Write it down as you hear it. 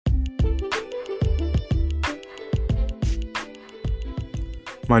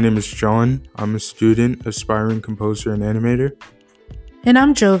My name is John. I'm a student, aspiring composer, and animator. And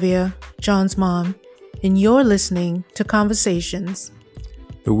I'm Jovia, John's mom, and you're listening to Conversations,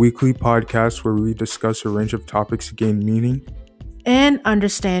 the weekly podcast where we discuss a range of topics to gain meaning and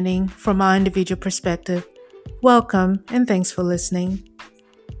understanding from our individual perspective. Welcome, and thanks for listening.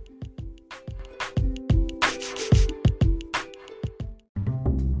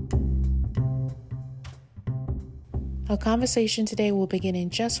 Our conversation today will begin in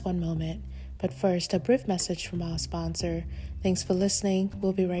just one moment, but first, a brief message from our sponsor. Thanks for listening.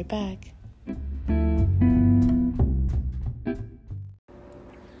 We'll be right back.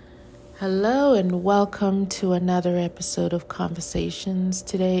 Hello, and welcome to another episode of Conversations.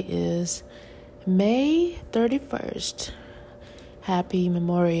 Today is May 31st. Happy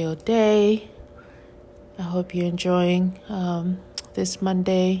Memorial Day. I hope you're enjoying this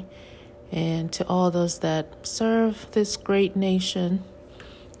Monday. And to all those that serve this great nation,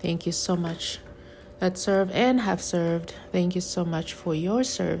 thank you so much. That serve and have served, thank you so much for your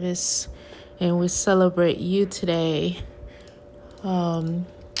service. And we celebrate you today.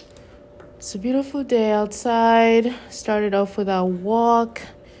 It's a beautiful day outside. Started off with our walk.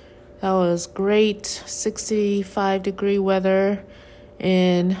 That was great. 65-degree weather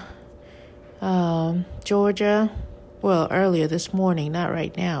in Georgia. Well, earlier this morning, not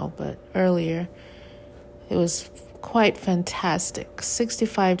right now, but earlier. It was quite fantastic.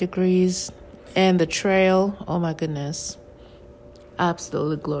 65 degrees and the trail. Oh my goodness.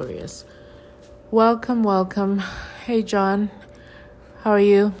 Absolutely glorious. Welcome. Hey, John. How are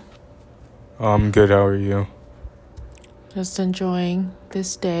you? I'm good. How are you? Just enjoying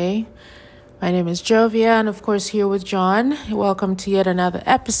this day. My name is Jovia, and of course here with John. Welcome to yet another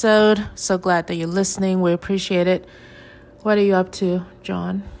episode. So glad that you're listening. We appreciate it. What are you up to,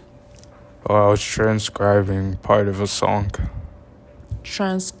 John? I was transcribing part of a song.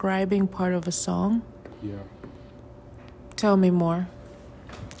 Transcribing part of a song? Yeah. Tell me more.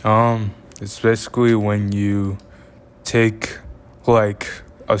 It's basically when you take like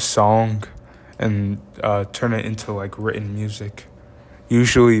a song and turn it into like written music.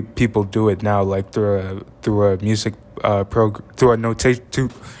 Usually people do it now like through a music program,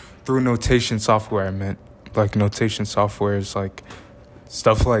 through notation software. I meant like notation software is like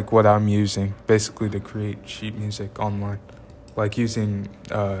stuff like what I'm using basically to create sheet music online, like using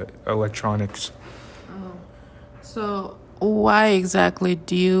electronics. Oh, so why exactly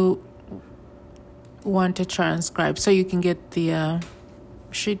do you want to transcribe? So you can get the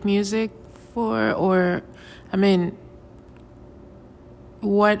sheet music or I mean,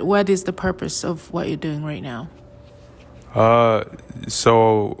 what is the purpose of what you're doing right now?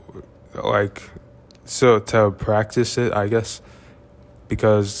 So to practice it, I guess,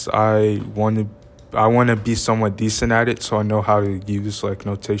 because I want to be somewhat decent at it, so I know how to use like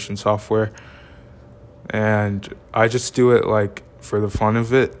notation software, and I just do it like for the fun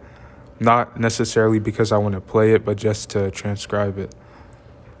of it, not necessarily because I want to play it, but just to transcribe it.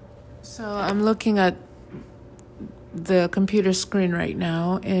 So I'm looking at the computer screen right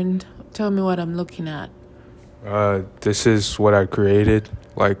now, and tell me what I'm looking at. This is what I created,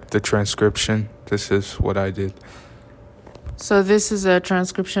 like the transcription. This is what I did. So this is a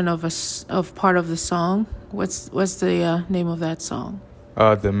transcription of part of the song. What's the name of that song?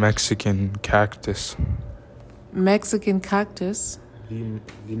 The Mexican Cactus. Mexican Cactus? The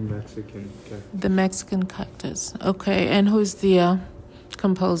Mexican Cactus. The Mexican Cactus. Okay, and who's the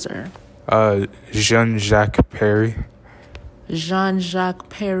composer? Jean-Jacques Perry. Jean-Jacques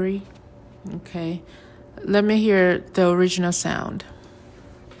Perry. Okay. Let me hear the original sound.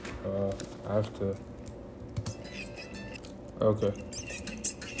 I have to... Okay.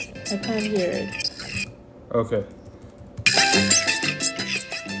 I can't hear it. Okay.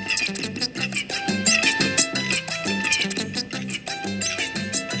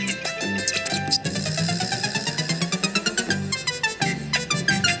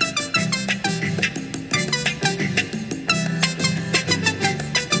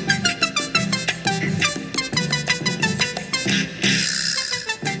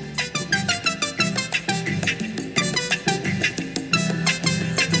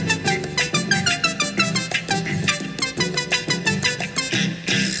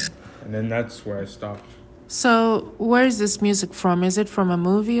 And then that's where I stopped. So, where is this music from? Is it from a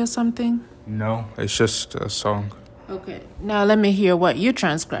movie or something? No, it's just a song. Okay. Now let me hear what you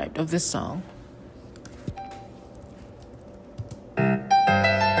transcribed of this song.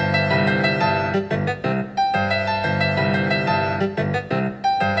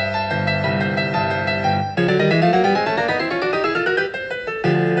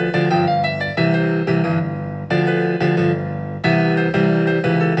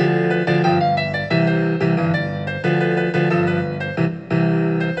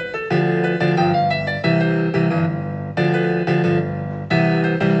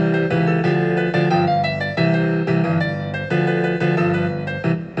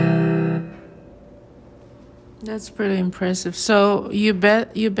 That's pretty impressive. So you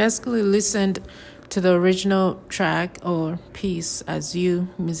basically listened to the original track or piece, as you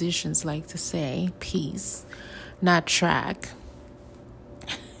musicians like to say, piece, not track.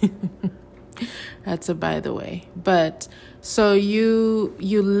 That's a by the way. But so you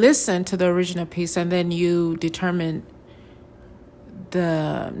listen to the original piece and then you determine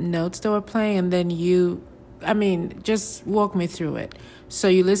the notes that were playing, and then just walk me through it. So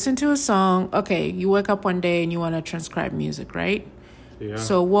you listen to a song. Okay, you wake up one day and you want to transcribe music, right? Yeah.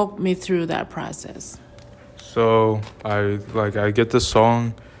 So walk me through that process. So I get the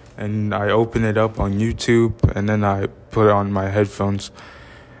song and I open it up on YouTube and then I put it on my headphones.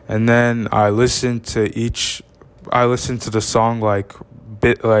 And then I listen to the song like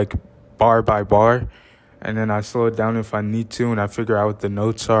bar by bar, and then I slow it down if I need to, and I figure out what the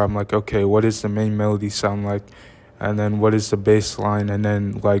notes are. I'm like, okay, what does the main melody sound like? And then what is the bass line? And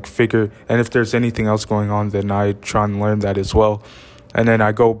then and if there's anything else going on, then I try and learn that as well. And then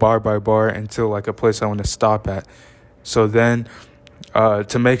I go bar by bar until like a place I want to stop at. So then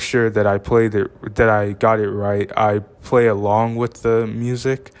to make sure that I got it right, I play along with the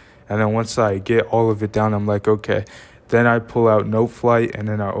music. And then once I get all of it down, I'm like, okay. Then I pull out NoteFlight and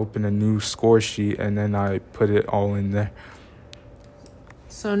then I open a new score sheet and then I put it all in there.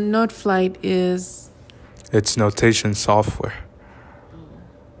 So NoteFlight is? It's notation software.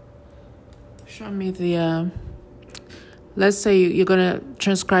 Show me the, let's say you're going to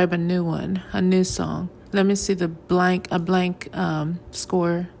transcribe a new song. Let me see a blank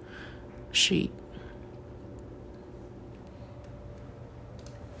score sheet.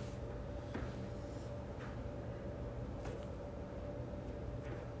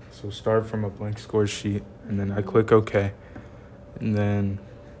 So start from a blank score sheet, and then I click OK. And then...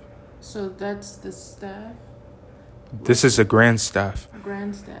 So that's the staff? This is a grand staff.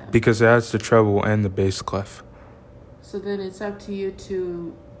 Grand staff. Because it has the treble and the bass clef. So then it's up to you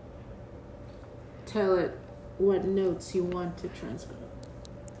to tell it what notes you want to transcribe.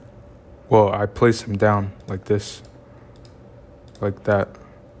 Well, I place them down like this. Like that.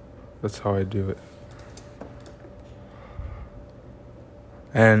 That's how I do it.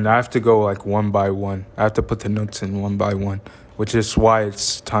 And I have to go like one by one. I have to put the notes in one by one, which is why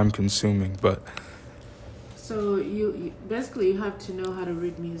it's time consuming. But so you basically have to know how to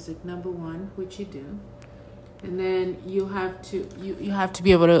read music, number one, which you do. And then you have to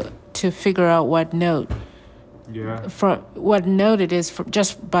be able to figure out what note. Yeah. From what note it is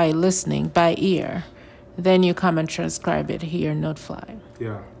just by listening, by ear. Then you come and transcribe it here in NoteFlight.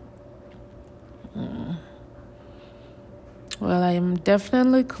 Yeah. Well, I am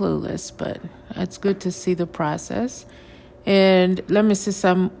definitely clueless, but it's good to see the process. And let me see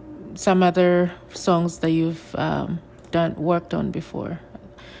some other songs that you've worked on before,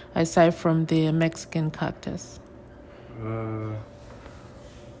 aside from the Mexican Cactus.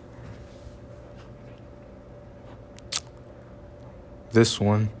 This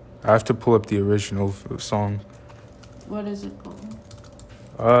one. I have to pull up the original song. What is it called?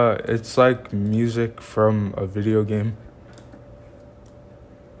 It's like music from a video game.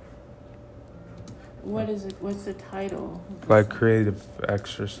 What is it? What's the title? Like Creative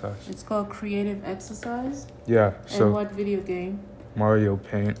Exercise. It's called Creative Exercise? Yeah. So and what video game? Mario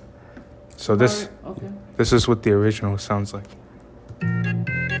Paint. So this is what the original sounds like.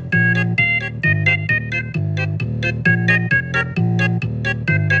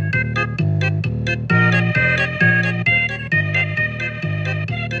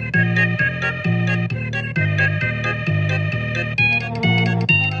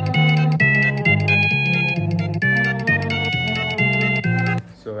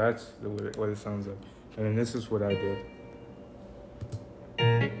 So that's what it sounds like. And then this is what I did.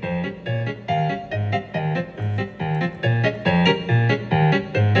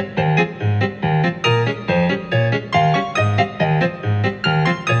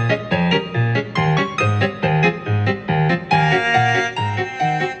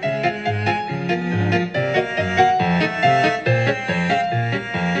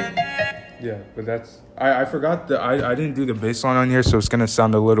 Yeah, but that's... I forgot I didn't do the bass line on here, so it's going to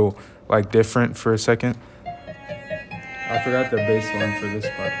sound a little, like, different for a second. I forgot the bass line for this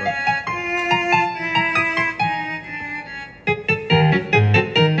part,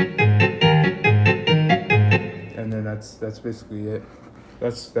 and then that's basically it.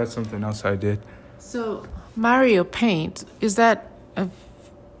 That's something else I did. So, Mario Paint, is that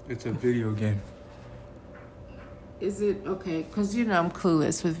It's a video game. Is it okay? Because I'm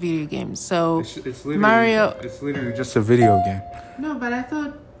clueless with video games. So It's literally, Mario. It's literally just a video game. No, but I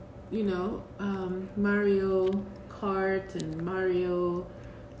thought, Mario Kart and Mario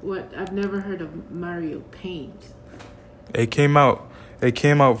What? I've never heard of Mario Paint. It came out. It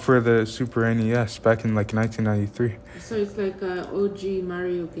came out for the Super NES back in like 1993. So it's like a OG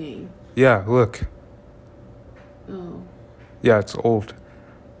Mario game. Yeah, look. Oh. Yeah, it's old.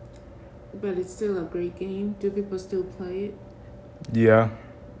 But it's still a great game. Do people still play it? Yeah.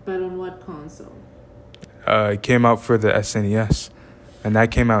 But on what console? It came out for the SNES, and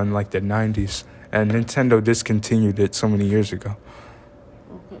that came out in like the 90s. And Nintendo discontinued it so many years ago.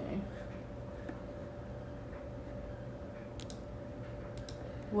 Okay.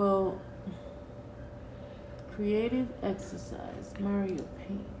 Well, creative exercise, Mario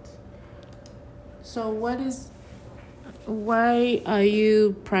Paint. So why are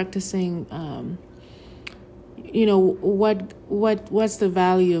you practicing, what's the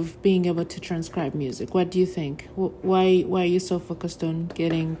value of being able to transcribe music? What do you think? Why are you so focused on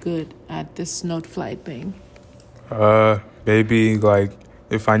getting good at this NoteFlight thing? Maybe like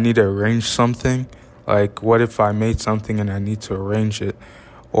if I need to arrange something, like what if I made something and I need to arrange it?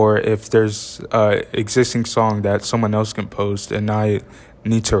 Or if there's a existing song that someone else composed and I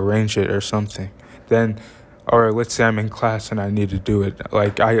need to arrange it or something, then, or let's say I'm in class and I need to do it,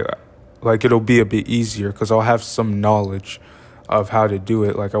 like it'll be a bit easier because I'll have some knowledge of how to do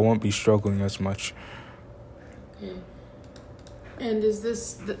it. Like I won't be struggling as much. Okay. And is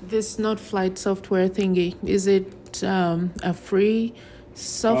this NoteFlight software thingy, is it a free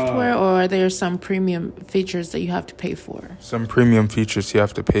software or are there some premium features that you have to pay for? Some premium features you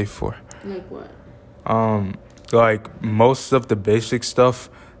have to pay for. Like what? Like most of the basic stuff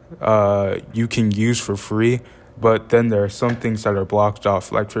you can use for free, but then there are some things that are blocked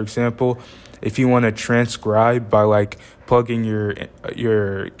off. Like for example, if you want to transcribe by like plugging your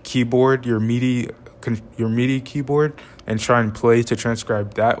keyboard, your MIDI keyboard, and try and play to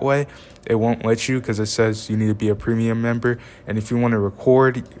transcribe that way, it won't let you because it says you need to be a premium member. And if you want to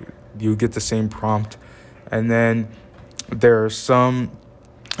record, you get the same prompt. And then there are some,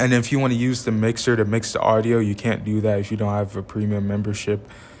 and if you want to use the mixer to mix the audio, you can't do that if you don't have a premium membership.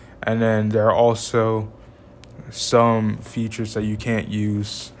 And then there are also some features that you can't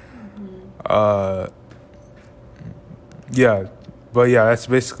use. Yeah, but yeah, that's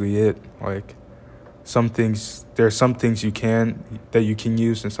basically it. Like there's some things you can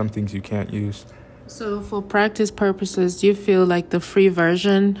use and some things you can't use. So for practice purposes, do you feel like the free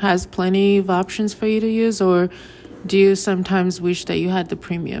version has plenty of options for you to use, or do you sometimes wish that you had the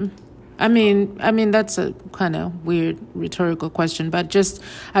premium? I mean that's a kind of weird rhetorical question, but just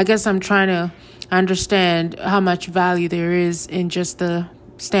I guess I'm trying to understand how much value there is in just the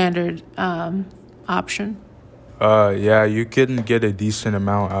standard option. Yeah, you can get a decent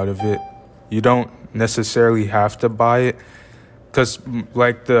amount out of it. You don't necessarily have to buy it, because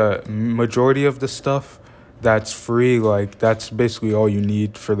like the majority of the stuff that's free, like that's basically all you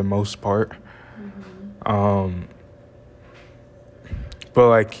need for the most part. But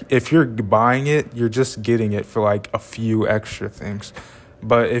like if you're buying it, you're just getting it for like a few extra things.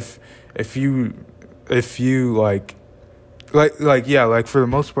 But if you like yeah, like for the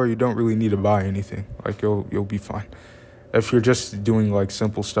most part you don't really need to buy anything. Like you'll be fine if you're just doing like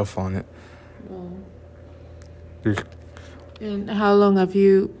simple stuff on it. And how long have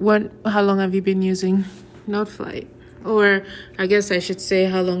you been using NoteFlight? Or I guess I should say,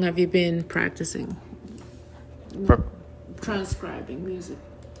 how long have you been practicing transcribing music?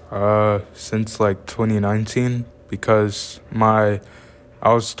 Since like 2019, because I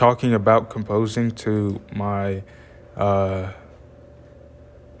was talking about composing to my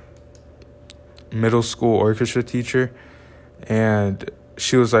middle school orchestra teacher, and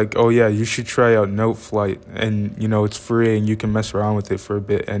she was like, oh yeah, you should try out NoteFlight, and it's free and you can mess around with it for a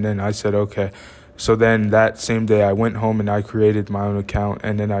bit. And then I said okay. So then that same day I went home and I created my own account,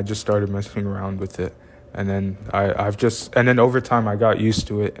 and then I just started messing around with it. And then and then over time I got used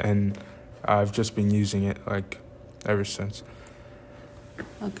to it, and I've just been using it like ever since.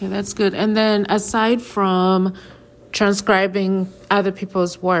 Okay, that's good. And then aside from transcribing other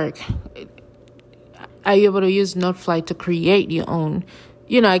people's work, are you able to use NoteFlight to create your own?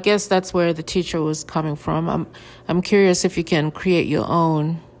 I guess that's where the teacher was coming from. I'm curious if you can create your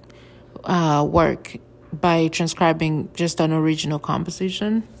own work by transcribing just an original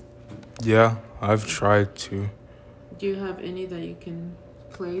composition. Yeah, I've tried to. Do you have any that you can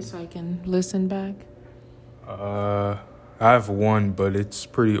play so I can listen back? I have one, but it's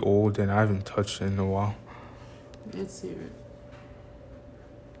pretty old and I haven't touched it in a while. Let's hear it.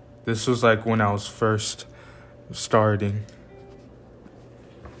 This was like when I was first starting.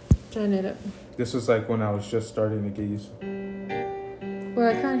 Turn it up. This was like when I was just starting to get used to it. Well,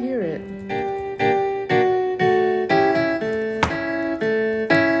 I can't hear it.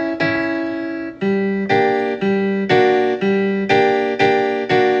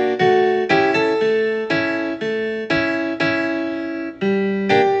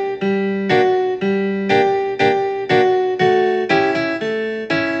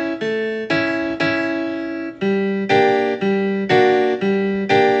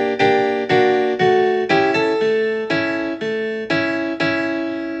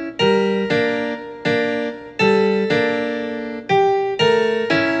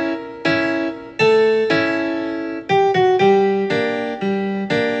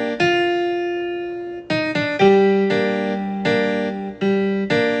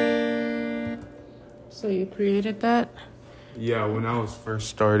 So you created that? Yeah, when I was first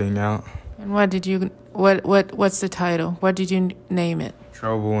starting out. And what's the title? What did you name it?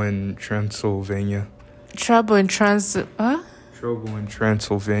 Trouble in Transylvania. Trouble in Trouble in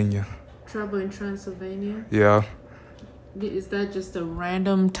Transylvania. Trouble in Transylvania? Yeah. Is that just a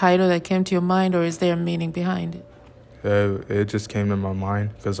random title that came to your mind, or is there a meaning behind it? It just came to my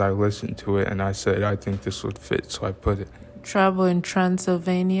mind because I listened to it and I said, I think this would fit, so I put it. Trouble in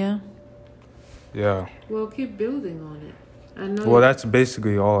Transylvania? Yeah. Well, keep building on it. I know. Well, that's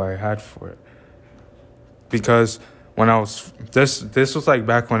basically all I had for it. Because when I was... This was like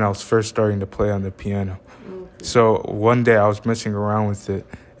back when I was first starting to play on the piano. Okay. So one day I was messing around with it,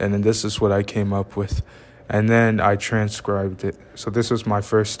 and then this is what I came up with. And then I transcribed it. So this was my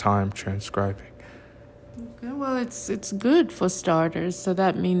first time transcribing. Okay, well, it's good for starters. So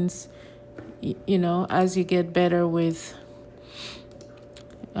that means, as you get better with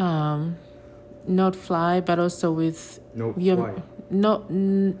NoteFlight, but also with NoteFlight.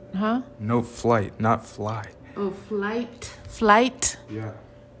 NoteFlight, not fly. Oh, flight. Yeah.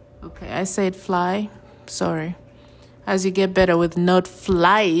 Okay, I said fly. Sorry. As you get better with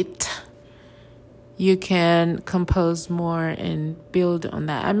NoteFlight, you can compose more and build on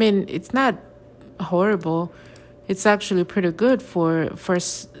that. I mean, it's not horrible. It's actually pretty good for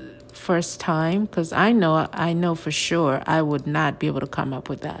first time, because I know for sure I would not be able to come up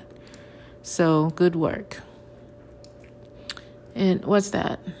with that. So good work. And what's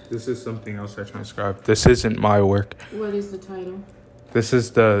that? This is something else I transcribed. This isn't my work. What is the title? This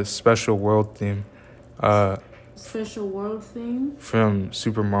is the Special World theme. Special World theme? From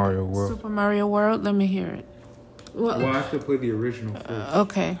Super Mario World. Super Mario World? Let me hear it. Well, I have to play the original first.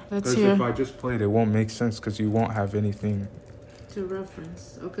 Okay, let's hear. Because if I just play it, it won't make sense because you won't have anything to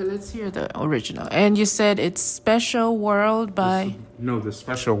reference. Okay, let's hear the original. And you said it's Special World by... the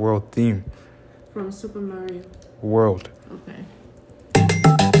Special World theme. From Super Mario World. Okay.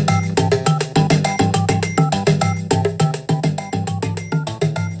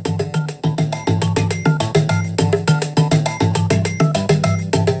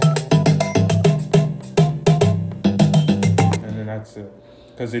 That's it,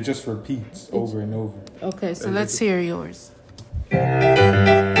 because it just repeats over and over. Okay, so let's hear yours.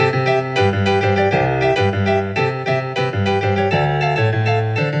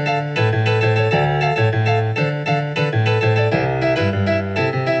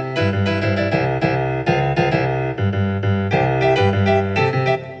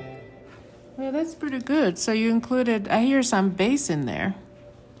 Well, that's pretty good. So you included, I hear some bass in there.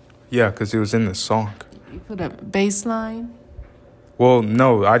 Yeah, because it was in the song. You put a bass line? Well,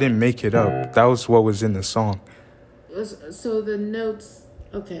 no, I didn't make it up. That was what was in the song. So the notes...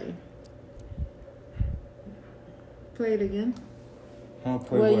 Okay. Play it again. I'll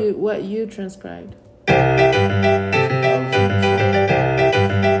play what you transcribed.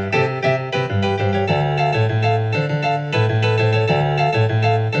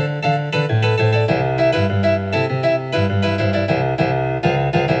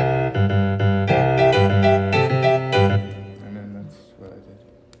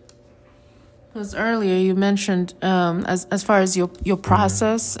 Because earlier you mentioned as far as your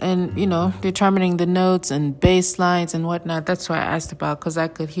process and determining the notes and bass lines and whatnot. That's why I asked about, because I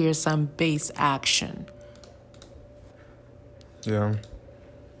could hear some bass action. Yeah.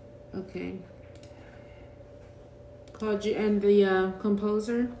 Okay. Koji and the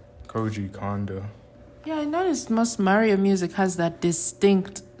composer? Koji Kondo. Yeah, I noticed most Mario music has that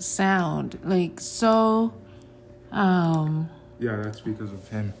distinct sound, like so. Yeah, that's because of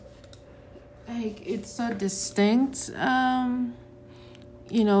him. Like, it's so distinct, because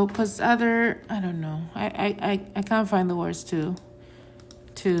I don't know, I can't find the words to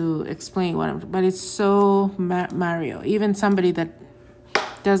explain but it's so Mario. Even somebody that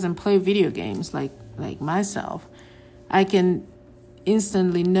doesn't play video games like myself, I can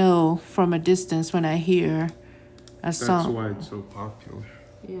instantly know from a distance when I hear a song. That's why it's so popular.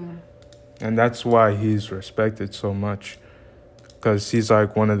 Yeah. And that's why he's respected so much, because he's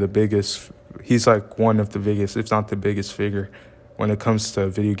like one of the biggest, if not the biggest figure when it comes to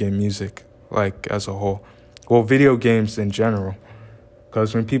video game music, like as a whole. Well, video games in general,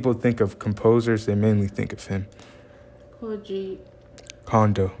 because when people think of composers, they mainly think of him. Koji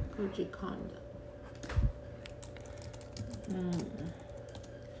Kondo. Koji Kondo.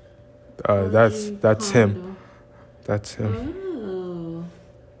 That's him. That's him. Oh.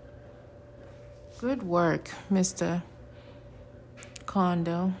 Good work, Mr.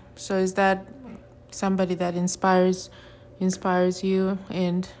 Kondo. So is that somebody that inspires you?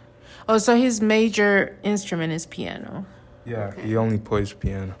 And so his major instrument is piano. Yeah, okay. He only plays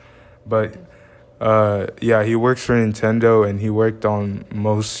piano, but Yeah, he works for Nintendo, and he worked on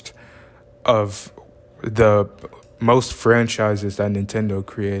most franchises that Nintendo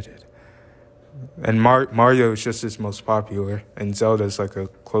created. And Mario is just his most popular, and Zelda's like a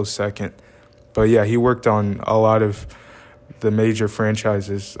close second. But yeah, he worked on a lot of the major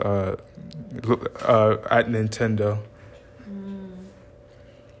franchises at Nintendo.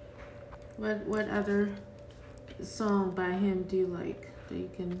 What other song by him do you like that you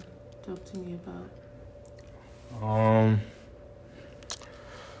can talk to me about?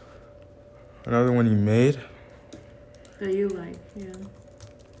 Another one he made. That you like, yeah.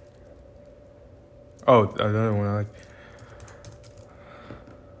 Oh, another one I like.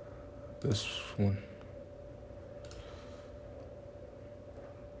 This one.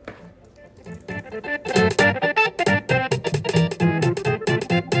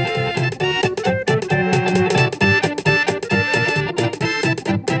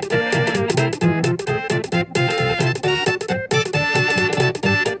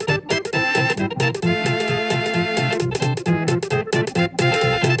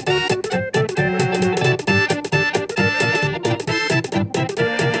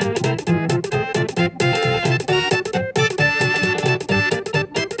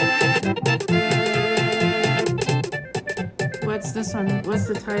 What's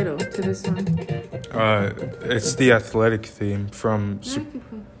the title to this one? It's the athletic theme from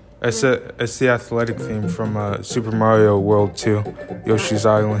it's the athletic theme from Super Mario World 2, Yoshi's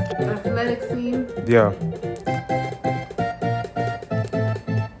Island. Athletic theme? Yeah.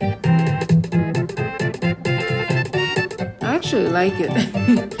 I actually like it.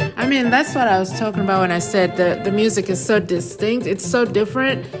 I mean, that's what I was talking about when I said the music is so distinct. It's so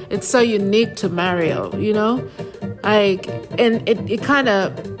different. It's so unique to Mario, you know? Like, and it kind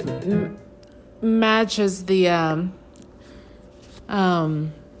of matches the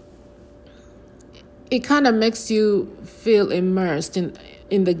it kind of makes you feel immersed in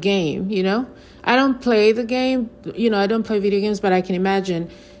the game, you know? I don't play the game, you know, I don't play video games, but I can imagine,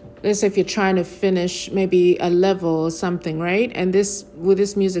 let's say if you're trying to finish maybe a level or something, right? And with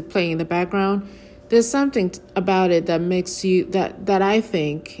this music playing in the background, there's something about it that makes you, that I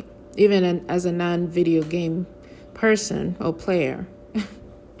think, even as a non-video game person or player,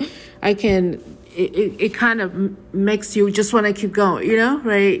 it kind of makes you just want to keep going, you know,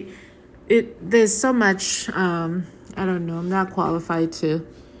 right? There's so much, I don't know, I'm not qualified to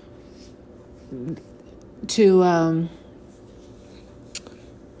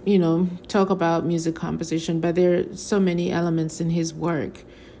you know, talk about music composition, but there are so many elements in his work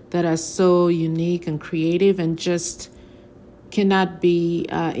that are so unique and creative and just cannot be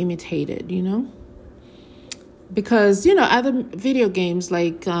imitated, you know? Because, you know, other video games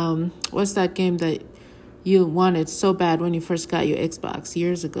like, what's that game that you wanted so bad when you first got your Xbox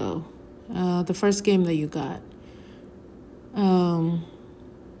years ago? The first game that you got.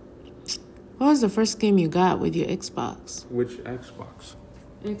 What was the first game you got with your Xbox? Which Xbox?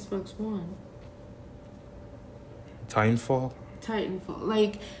 Xbox One. Titanfall.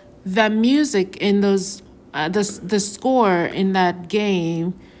 Like, the music in those, the score in that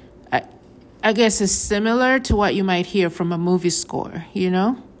game, I guess is similar to what you might hear from a movie score, you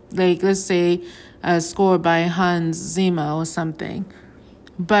know? Like, let's say a score by Hans Zimmer or something.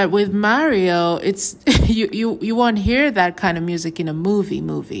 But with Mario, it's you won't hear that kind of music in a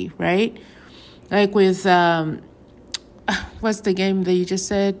movie, right? Like with what's the game that you just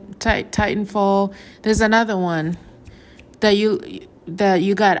said? Titanfall. There's another one that you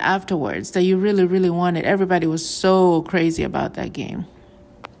got afterwards that you really, really wanted. Everybody was so crazy about that game.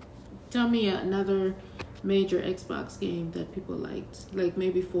 Tell me another major Xbox game that people liked, like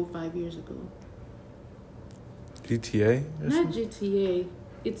maybe 4 or 5 years ago. GTA? Not GTA.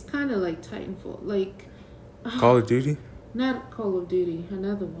 It's kind of like Titanfall. Like Call of Duty? Not Call of Duty.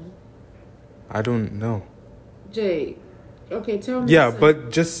 Another one. I don't know. Jay, okay, tell me. Yeah,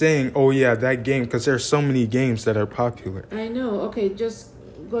 but just saying, oh yeah, that game, because there's so many games that are popular. I know. Okay, just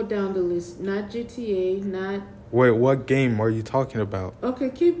go down the list. Not GTA, not... Wait, what game are you talking about? Okay,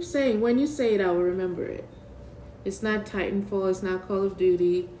 keep saying. When you say it, I will remember it. It's not Titanfall. It's not Call of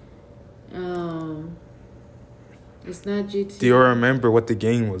Duty. It's not GTA. Do you remember what the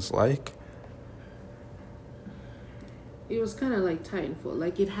game was like? It was kind of like Titanfall.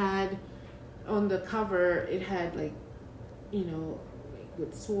 Like, it had... On the cover, it had, like, you know,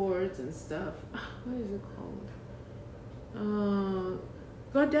 with swords and stuff. What is it called?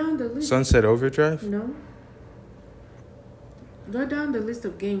 Go down the list. Sunset Overdrive? No. Go down the list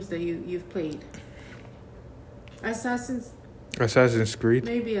of games that you've played. Assassin's Creed?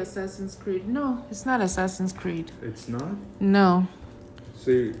 Maybe Assassin's Creed. No, it's not Assassin's Creed. It's not? No.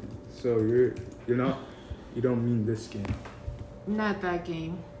 So you're You know? You don't mean this game. Not that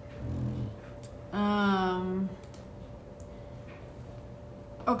game.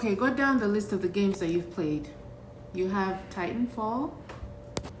 Okay, go down the list of the games that you've played. You have Titanfall.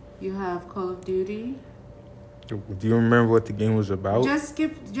 You have Call of Duty. Do you remember what the game was about? Just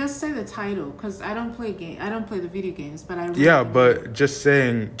say the title, because I don't play the video games, but I remember. Yeah, but just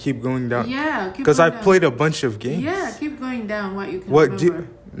saying, keep going down. Yeah, keep because going I down. played a bunch of games. Yeah, keep going down what you can remember.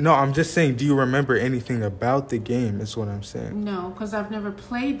 No, I'm just saying, do you remember anything about the game is what I'm saying. No, because I've never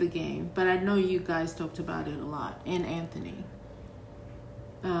played the game, but I know you guys talked about it a lot, and Anthony.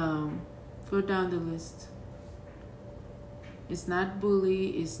 Go down the list. It's not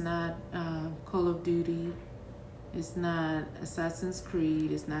Bully, it's not Call of Duty, it's not Assassin's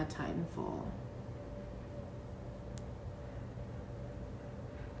Creed, it's not Titanfall.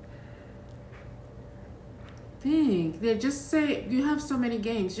 Think. Just say, you have so many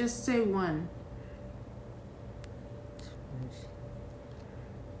games, just say one.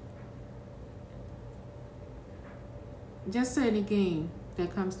 Just say any game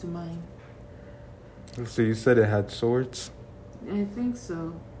that comes to mind. So you said it had swords? I think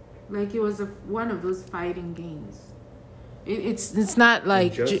so. Like it was one of those fighting games. It's not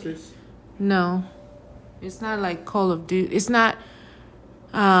like Injustice? No, it's not like Call of Duty. It's not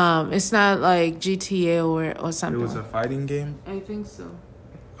like GTA or something. It was a fighting game? I think so.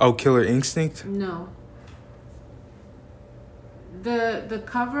 Oh, Killer Instinct? No. The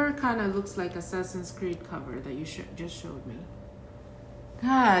cover kind of looks like Assassin's Creed cover that you just showed me.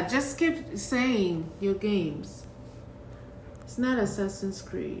 God, just keep saying your games. It's not Assassin's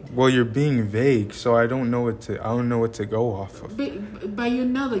Creed. Well, you're being vague, so I don't know what to go off of. But you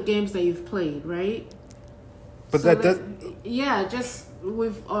know the games that you've played, right? But so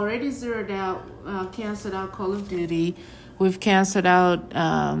we've already canceled out Call of Duty. We've canceled out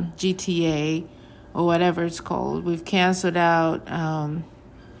GTA or whatever it's called. We've canceled out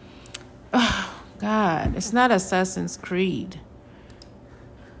oh God, it's not Assassin's Creed.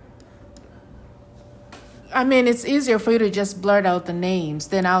 I mean, it's easier for you to just blurt out the names,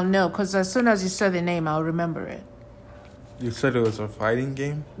 then I'll know. Because as soon as you say the name, I'll remember it. You said it was a fighting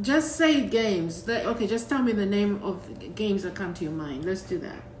game? Just say games. Okay, just tell me the name of games that come to your mind. Let's do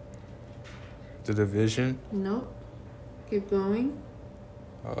that. The Division? Nope. Keep going.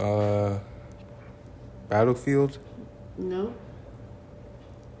 Battlefield? Nope.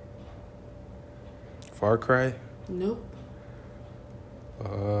 Far Cry? Nope.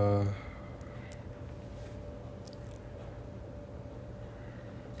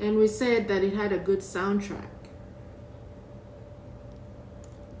 And we said that it had a good soundtrack.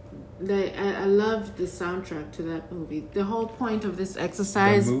 I loved the soundtrack to that movie. The whole point of this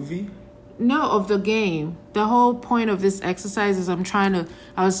exercise... The movie? No, of the game. The whole point of this exercise is I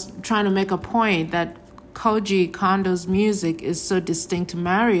was trying to make a point that Koji Kondo's music is so distinct to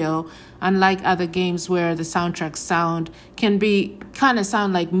Mario, unlike other games where the soundtrack kind of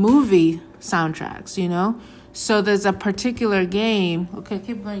sound like movie soundtracks, you know? So there's a particular game. Okay,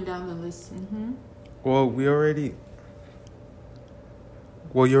 keep going down the list. Mm-hmm. Well, you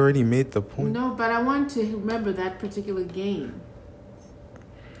already made the point. No, but I want to remember that particular game.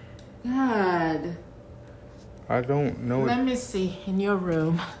 God. I don't know. Let me see in your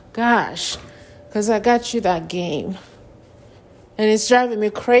room. Gosh, because I got you that game. And it's driving me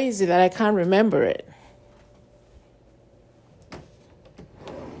crazy that I can't remember it.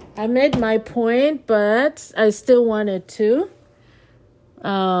 I made my point, but I still wanted to.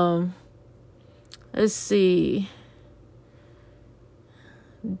 Let's see.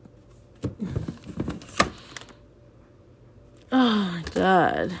 Oh my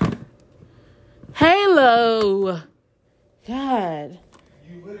God. Halo. God.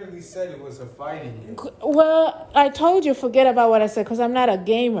 You literally said it was a fighting game. Well, I told you forget about what I said because I'm not a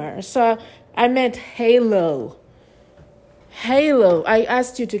gamer. So I meant Halo. Halo. I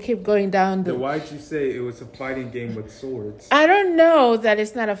asked you to keep going down the... Then why'd you say it was a fighting game with swords? I don't know that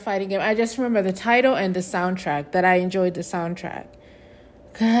it's not a fighting game. I just remember the title and the soundtrack, that I enjoyed the soundtrack.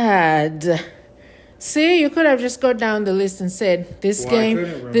 God. See, you could have just gone down the list and said, this game.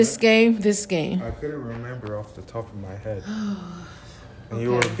 I couldn't remember off the top of my head. And Okay.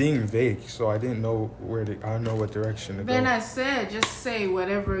 you were being vague, so I didn't know I don't know what direction to go. Then I said, just say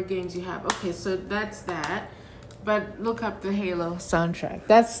whatever games you have. Okay, so that's that. But look up the Halo soundtrack.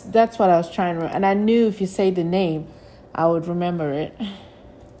 That's what I was trying to... And I knew if you say the name, I would remember it.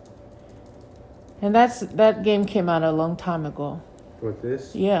 And that game came out a long time ago. With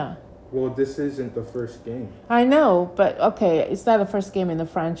this? Yeah. Well, this isn't the first game. I know, but okay, it's not the first game in the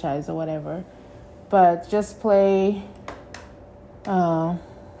franchise or whatever. But just play...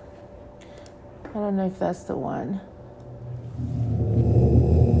 I don't know if that's the one.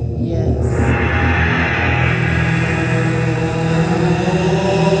 Yes.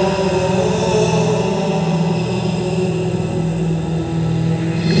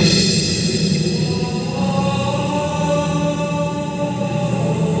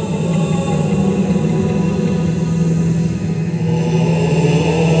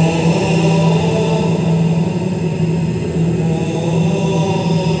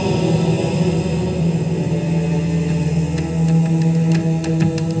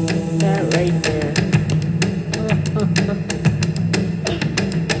 That right there.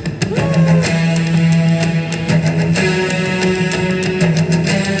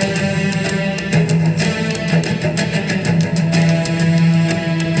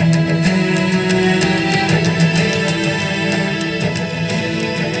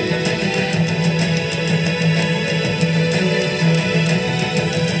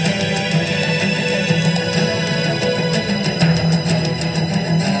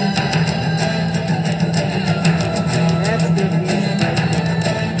 That's good music right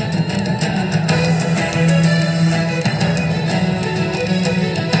there.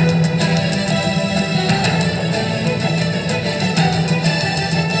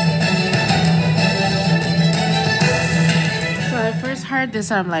 So I first heard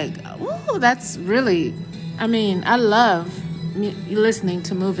this, I'm like, ooh, that's really, I mean, I love listening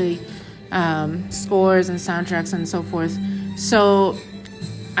to movie scores and soundtracks and so forth. So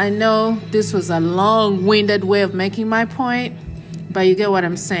I know this was a long-winded way of making my point, but you get what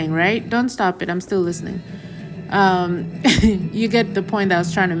I'm saying, right? Don't stop it. I'm still listening. You get the point that I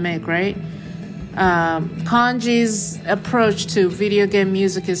was trying to make, right? Kanji's approach to video game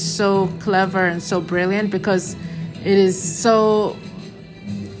music is so clever and so brilliant because it is so...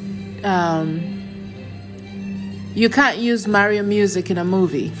 you can't use Mario music in a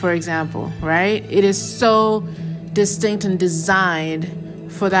movie, for example, right? It is so distinct and designed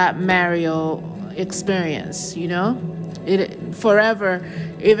for that Mario experience, you know? It forever,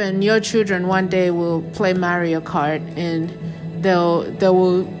 even your children one day will play Mario Kart and they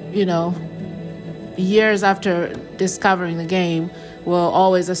will, you know, years after discovering the game will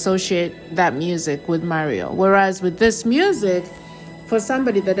always associate that music with Mario. Whereas with this music, for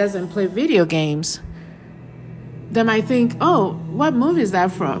somebody that doesn't play video games, they might think, oh, what movie is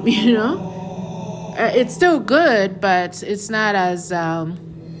that from? You know? It's still good, but it's not as...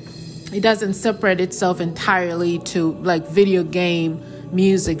 it doesn't separate itself entirely to, like, video game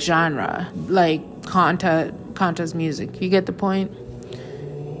music genre, like Kanta's music. You get the point?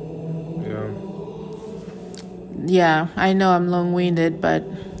 Yeah. Yeah, I know I'm long-winded, but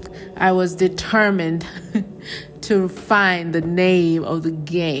I was determined to find the name of the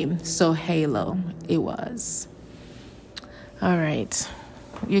game. So Halo, it was. All right,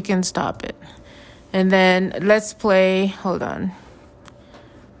 you can stop it. And then let's play, hold on.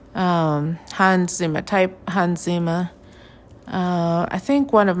 Hans Zimmer, type Hans Zimmer. I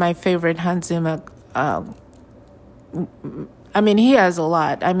think one of my favorite Hans Zimmer, I mean, he has a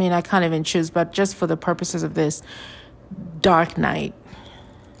lot. I mean, I can't even choose, but just for the purposes of this, Dark Knight.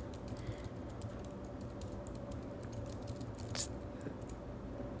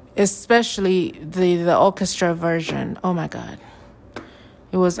 Especially the orchestra version. Oh my God.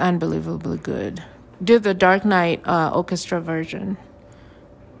 It was unbelievably good. Do the Dark Knight orchestra version.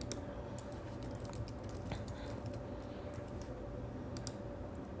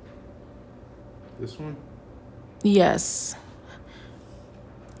 This one? Yes.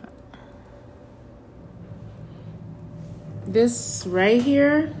 This right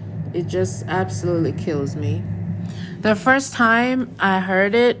here, it just absolutely kills me. The first time I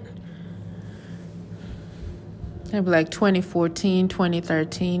heard it, maybe like 2014,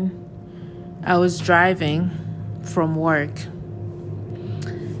 2013, I was driving from work.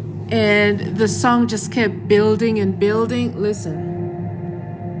 And the song just kept building and building. Listen.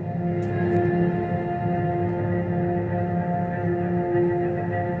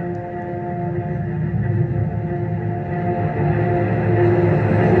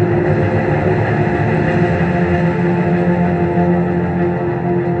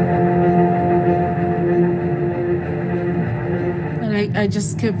 I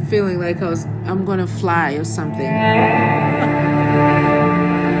just kept feeling like I'm gonna fly or something. Oh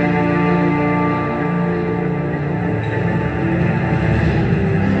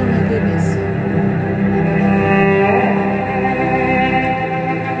my goodness.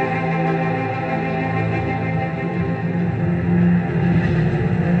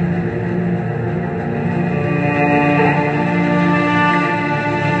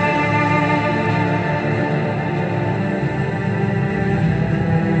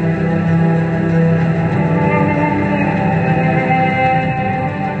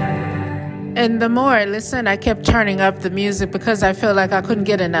 And the more I listened, I kept turning up the music because I felt like I couldn't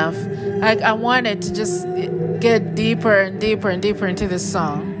get enough. I wanted to just get deeper and deeper and deeper into this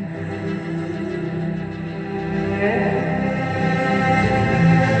song.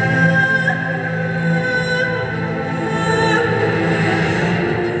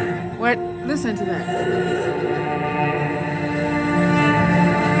 What? Listen to that.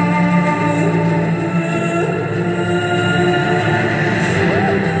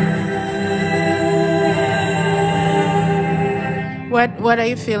 What are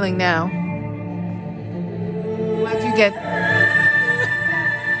you feeling now? What do you get?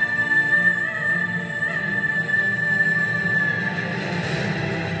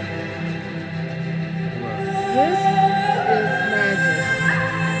 This is magic.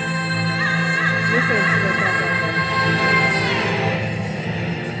 Listen to the background.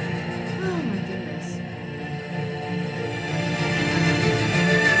 Oh my goodness.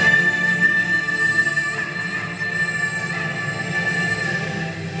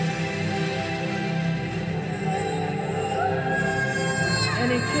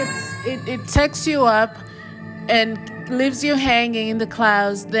 And it takes you up and leaves you hanging in the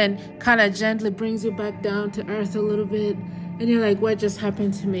clouds, then kind of gently brings you back down to earth a little bit. And you're like, what just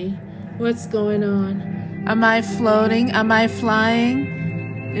happened to me? What's going on? Am I floating? Am I flying?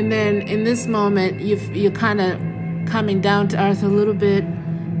 And then in this moment, you're kind of coming down to earth a little bit,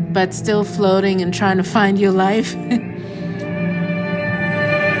 but still floating and trying to find your life.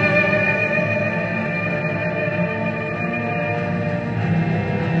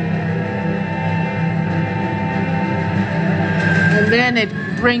 And then it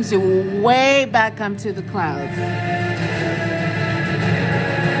brings you way back up to the clouds.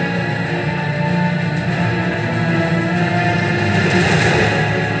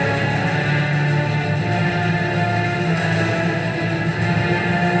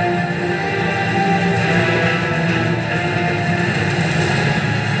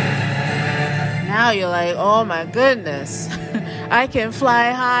 Now you're like, oh my goodness, I can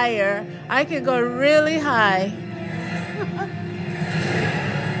fly higher. I can go really high.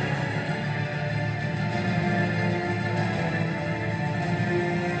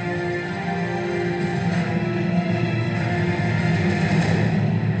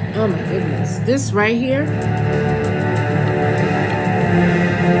 Oh my goodness. This right here.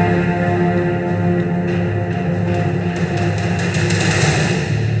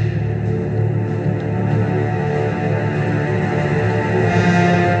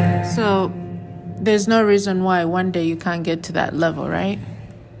 So there's no reason why one day you can't get to that level, right?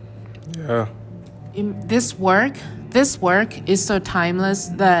 Yeah. This work is so timeless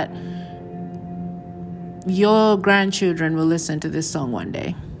that your grandchildren will listen to this song one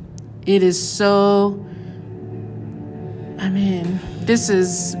day. It is so, this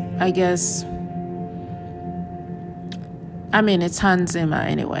is, it's Hans Zimmer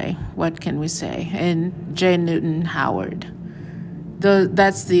anyway. What can we say? And J. Newton Howard.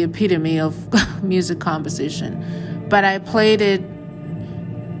 That's the epitome of music composition. But I played it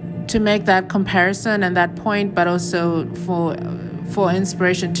to make that comparison and that point, but also for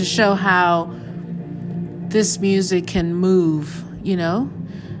inspiration to show how this music can move,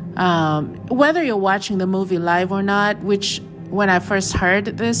 whether you're watching the movie live or not, which when I first heard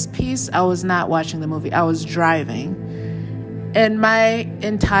this piece, I was not watching the movie. I was driving. And my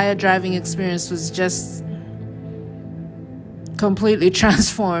entire driving experience was just completely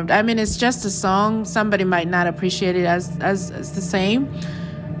transformed. It's just a song. Somebody might not appreciate it as the same,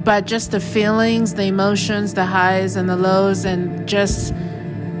 but just the feelings, the emotions, the highs and the lows, and just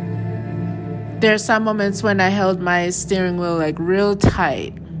there are some moments when I held my steering wheel like real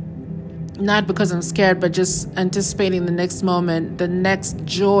tight. Not because I'm scared, but just anticipating the next moment, the next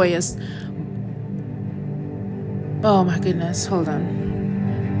joyous. Oh my goodness, hold on.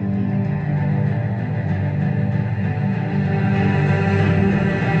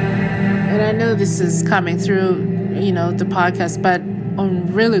 And I know this is coming through, the podcast, but on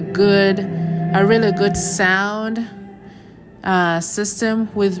a really good sound system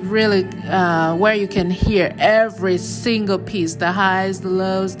with really where you can hear every single piece, the highs, the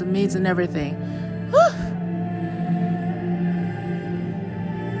lows, the mids, and everything. Whew.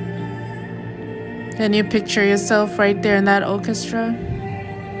 Can you picture yourself right there in that orchestra?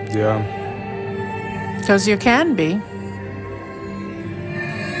 Yeah. Because you can be.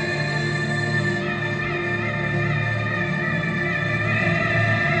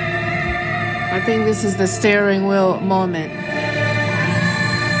 I think this is the steering wheel moment.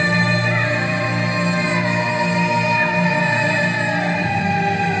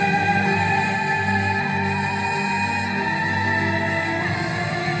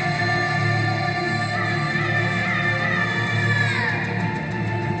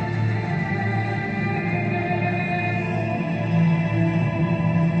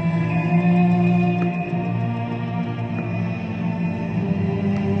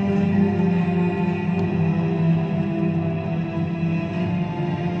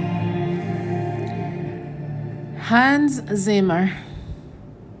 Hans Zimmer.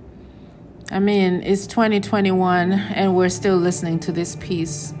 I mean, it's 2021 and we're still listening to this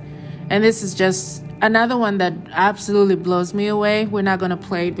piece. And this is just another one that absolutely blows me away. We're not going to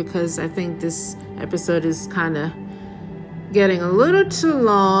play it because I think this episode is kind of getting a little too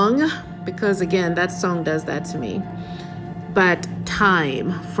long because, again, that song does that to me. But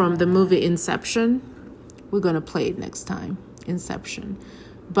Time from the movie Inception, we're going to play it next time, Inception.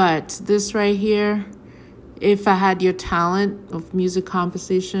 But this right here, if I had your talent of music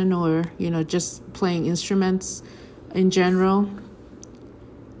composition or, just playing instruments in general,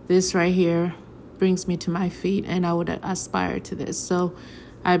 this right here brings me to my feet and I would aspire to this. So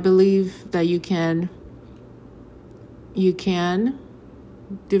I believe that you can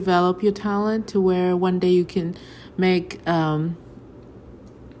develop your talent to where one day you can make,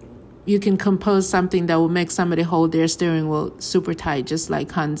 you can compose something that will make somebody hold their steering wheel super tight, just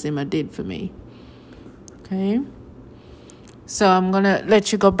like Hans Zimmer did for me. Okay, so I'm going to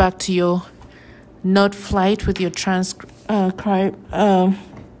let you go back to your NoteFlight with your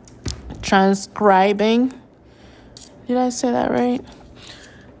transcribing. Did I say that right?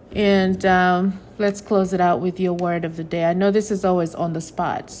 And let's close it out with your word of the day. I know this is always on the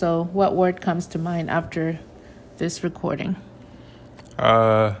spot, so what word comes to mind after this recording?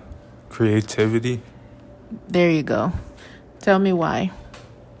 Creativity. There you go. Tell me why.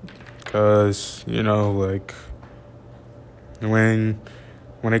 Because, like, when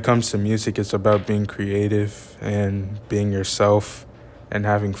it comes to music, it's about being creative and being yourself and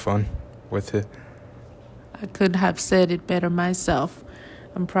having fun with it. I could have said it better myself.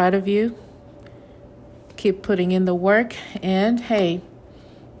 I'm proud of you. Keep putting in the work. And, hey,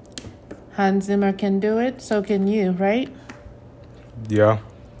 Hans Zimmer can do it, so can you, right? Yeah.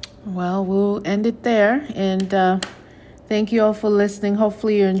 Well, we'll end it there. And thank you all for listening.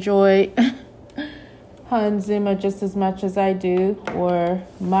 Hopefully you enjoy Hans Zimmer just as much as I do, or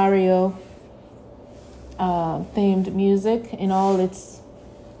Mario themed music in all its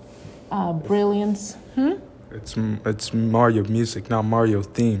brilliance. It's Mario music, not Mario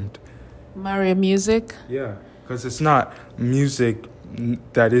themed. Mario music? Yeah, because it's not music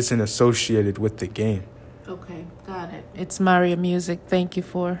that isn't associated with the game. Okay, got it. It's Mario music. Thank you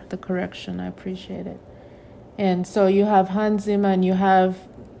for the correction. I appreciate it. And so you have Hans Zimmer and you have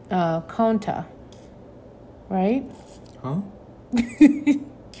Kondo, right? Huh?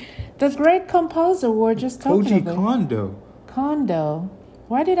 The great composer we're just talking Koji about. Kondo. Kondo.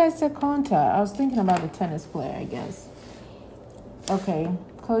 Why did I say Kondo? I was thinking about the tennis player, I guess. Okay,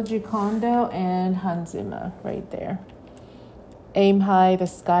 Koji Kondo and Hans Zimmer right there. Aim high, the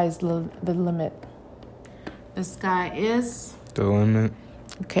sky's the limit. The sky is The limit.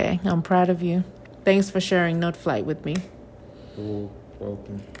 okay. I'm proud of you. Thanks for sharing NoteFlight with me. You're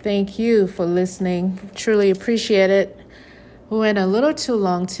welcome. Thank you for listening. Truly appreciate it. We went a little too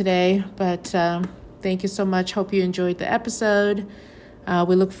long today, but thank you so much. Hope you enjoyed the episode.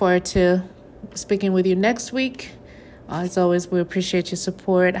 We look forward to speaking with you next week. As always, we appreciate your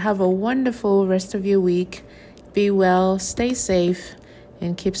support. Have a wonderful rest of your week. Be well, stay safe,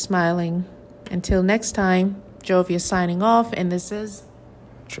 and keep smiling. Until next time, Jovia signing off, and this is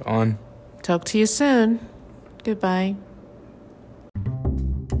John. Talk to you soon. Goodbye.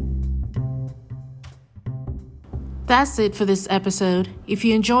 That's it for this episode. If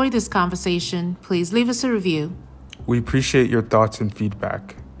you enjoyed this conversation, please leave us a review. We appreciate your thoughts and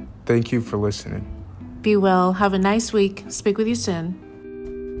feedback. Thank you for listening. Be well. Have a nice week. Speak with you soon.